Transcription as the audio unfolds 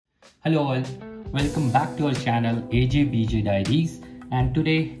Hello all, welcome back to our channel AJBJ Diaries, and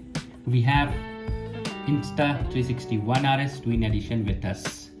today we have Insta 360 One RS Twin Edition with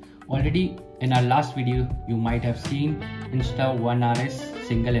us. Already in our last video you might have seen Insta One RS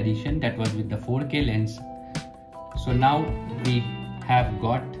Single Edition that was with the 4K lens. So now we have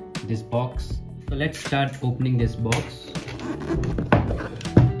got this box. So let's start opening this box.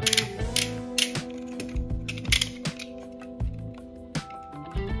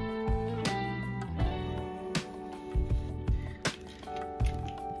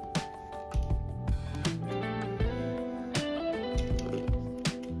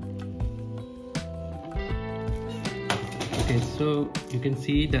 Okay, so you can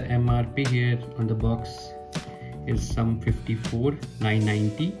see the MRP here on the box is some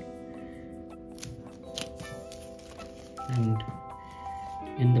 54,990, and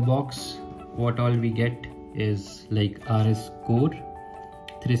in the box what all we get is like RS core,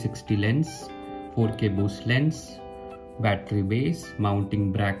 360 lens, 4K boost lens, battery base,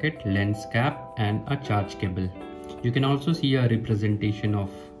 mounting bracket, lens cap and a charge cable. You can also see a representation of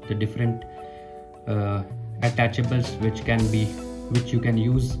the different attachables which you can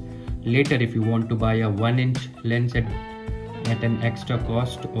use later if you want to buy a 1-inch lens at an extra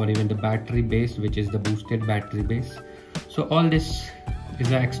cost, or even the battery base, which is the boosted battery base. So all this is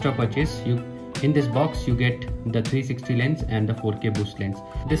an extra purchase. In this box you get the 360 lens and the 4K boost lens.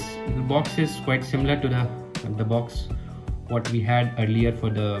 This box is quite similar to the box what we had earlier for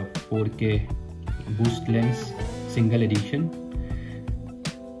the 4K boost lens single edition,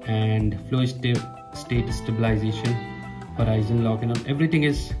 and flow state stabilization, horizon lock, and everything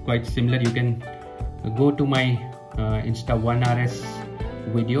is quite similar. You can go to my Insta One RS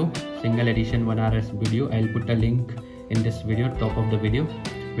video, single edition One RS video. I'll put a link in this video, top of the video,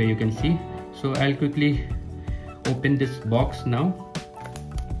 where you can see. So I'll quickly open this box now.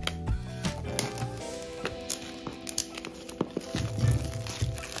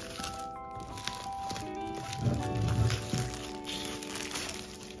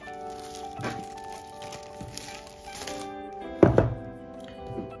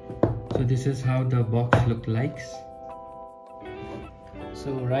 So this is how the box looks like.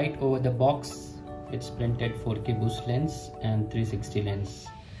 So right over the box it's printed 4K boost lens and 360 lens,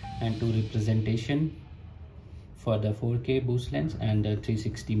 and two representation for the 4K boost lens and the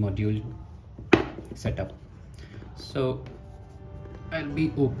 360 module setup. So I'll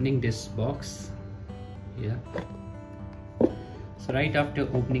be opening this box here. So right after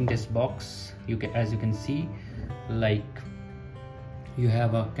opening this box, as you can see, like, you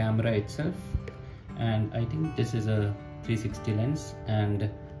have a camera itself, and I think this is a 360 lens and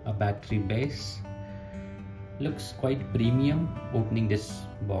a battery base. Looks quite premium opening this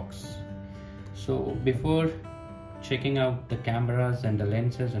box. So before checking out the cameras and the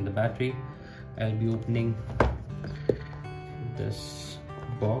lenses and the battery, I'll be opening this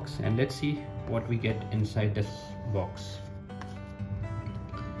box and let's see what we get inside this box.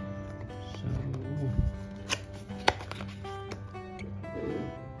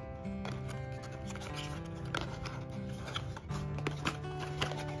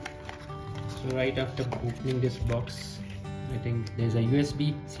 So right after opening this box, I think there's a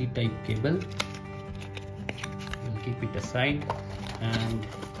USB-C type cable. We'll keep it aside, and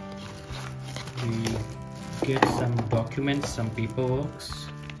we get some documents, some paperwork,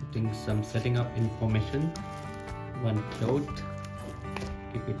 I think some setting up information, one cloth,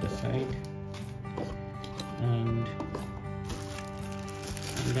 keep it aside, and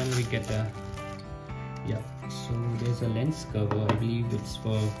then we get a, so there's a lens cover. I believe it's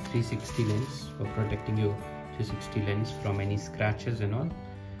for 360 lens, for protecting your 360 lens from any scratches and all.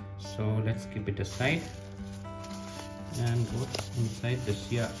 So let's keep it aside. And what's inside this?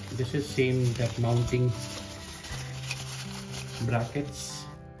 This is same, that mounting brackets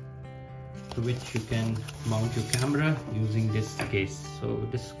to which you can mount your camera using this case. So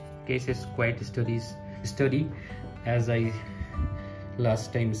this case is quite sturdy, as I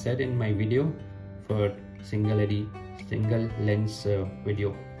last time said in my video for single lens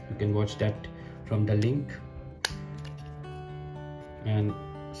video. You can watch that from the link. And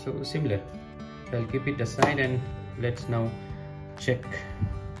so similar. So I'll keep it aside, and let's now check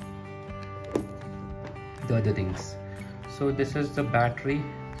the other things. So this is the battery.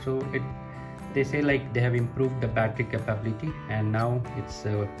 So they say like they have improved the battery capability, and now it's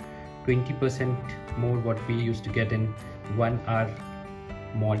 20% more what we used to get in 1R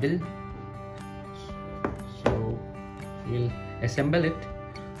model. So we'll assemble it,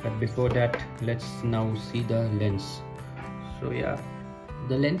 but before that let's now see the lens. So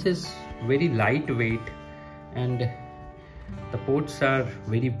the lens is very lightweight, and The ports are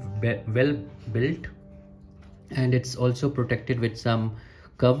very well built, and it's also protected with some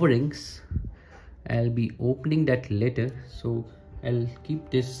coverings. I'll be opening that later, so I'll keep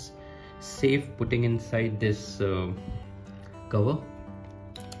this safe putting inside this cover.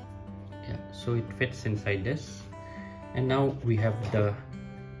 Yeah, so it fits inside this. And now we have the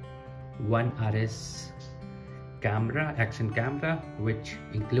 1RS camera, action camera, which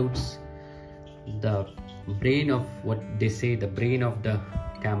includes the brain of what they say, the brain of the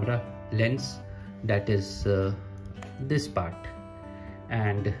camera lens, that is this part.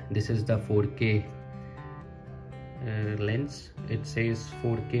 And this is the 4K lens. It says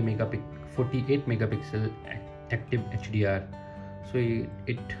 48 megapixel active HDR, so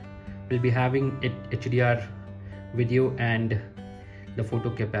it will be having HDR video and the photo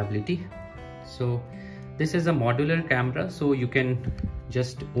capability. So this is a modular camera, so you can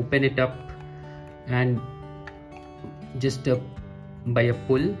just open it up and just by a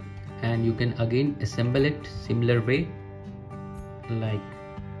pull, and you can again assemble it similar way like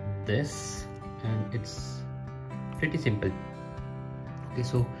this, and it's pretty simple. Okay,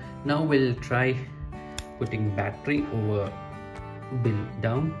 so now we'll try putting battery over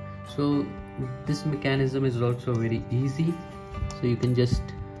down. So this mechanism is also very easy, so you can just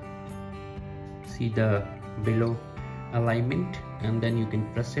see the below alignment, and then you can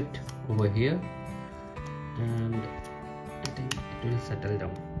press it over here, and I think it will settle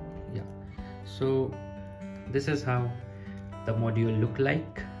down. Yeah, so this is how the module look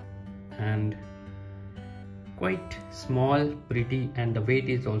like, and quite small, pretty, and the weight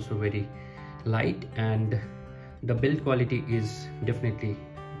is also very light, and the build quality is definitely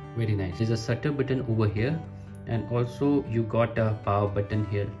very nice. There's a shutter button over here, and also you got a power button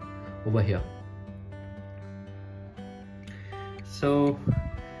here over here. So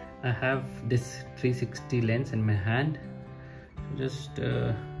I have this 360 lens in my hand, just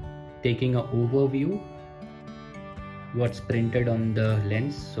taking an overview what's printed on the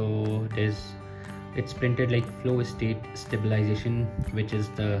lens. So it's printed like flow state stabilization, which is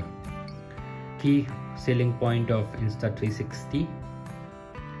the key selling point of Insta360,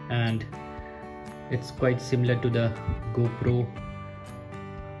 and it's quite similar to the GoPro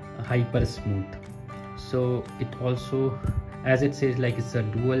Hyper Smooth. So it also, as it says, like it's a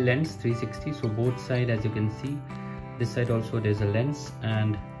dual lens 360, so both side, as you can see, this side also there's a lens,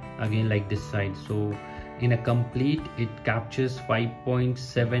 and again like this side. So in a complete, it captures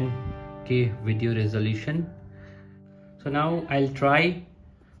 5.7K video resolution. So now I'll try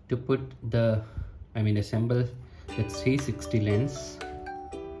to put assemble the 360 lens.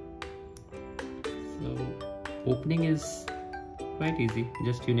 So opening is quite easy,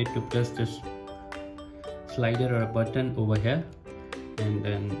 just you need to press this slider or a button over here, and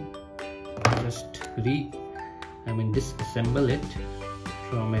then just disassemble it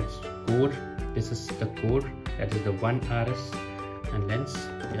from its core. This is the core, that is the 1RS and lens.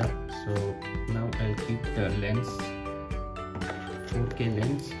 Yeah, so now I'll keep the lens, 4K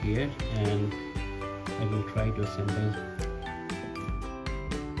lens here, and I will try to assemble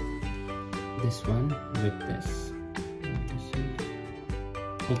this one with this.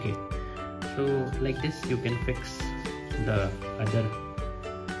 Okay, so like this you can fix the other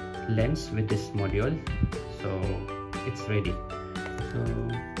lens with this module, so it's ready. So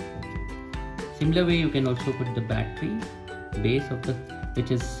similar way you can also put the battery base of the,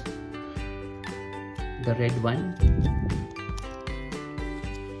 which is the red one.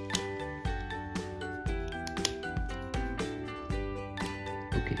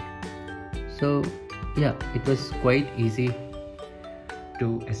 Okay, so yeah, it was quite easy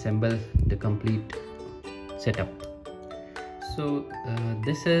to assemble the complete setup. So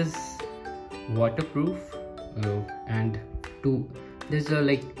this is waterproof, and there's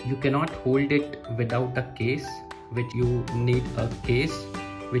you cannot hold it without a case, which you need a case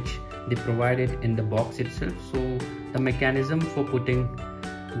which they provided in the box itself. So the mechanism for putting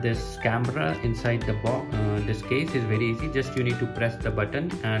this camera inside the box, this case, is very easy. Just you need to press the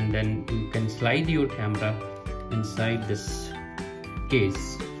button, and then you can slide your camera inside this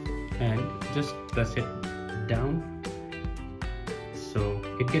case and just press it down, so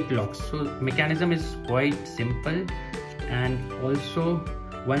it gets locked. So mechanism is quite simple, and also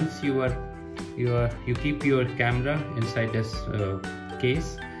once you keep your camera inside this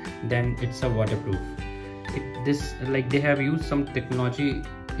case, then it's a waterproof. They have used some technology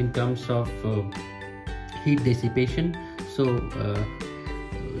in terms of heat dissipation. So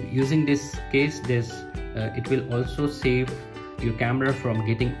using this case, it will also save your camera from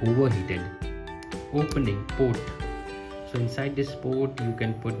getting overheated. Opening port. So inside this port you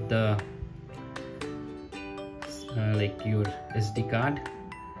can put the like your SD card,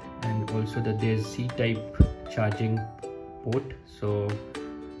 and also there's C-type charging port, so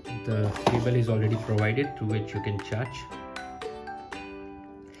the cable is already provided through which you can charge.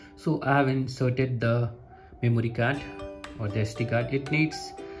 So I have inserted the memory card or the SD card. It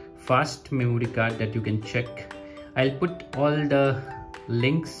needs fast memory card that you can check. I'll put all the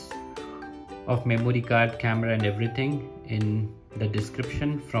links of memory card, camera and everything in the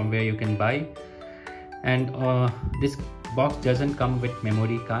description from where you can buy. And this box doesn't come with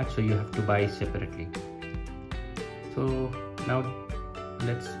memory card, so you have to buy separately. So now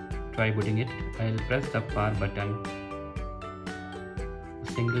let's try booting it. I'll press the power button,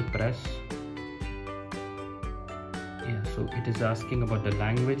 single press. Yeah, so it is asking about the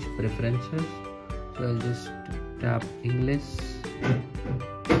language preferences, so I'll just tap English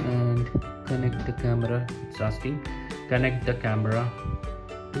and connect the camera. It's asking connect the camera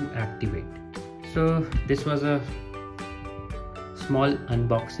to activate. So this was a small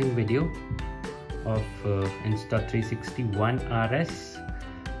unboxing video of Insta360 ONE RS.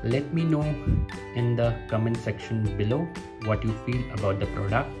 Let me know in the comment section below what you feel about the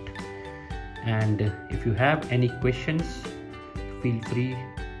product, and if you have any questions, feel free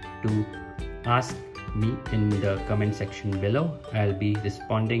to ask me in the comment section below. I'll be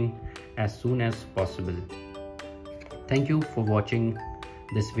responding as soon as possible. Thank you for watching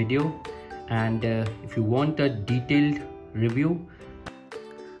this video, and if you want a detailed review,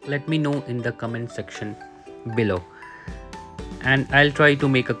 let me know in the comment section below, and I'll try to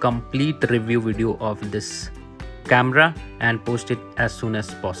make a complete review video of this camera and post it as soon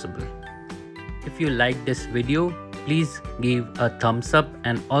as possible. If you like this video, please give a thumbs up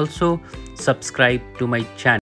and also subscribe to my channel.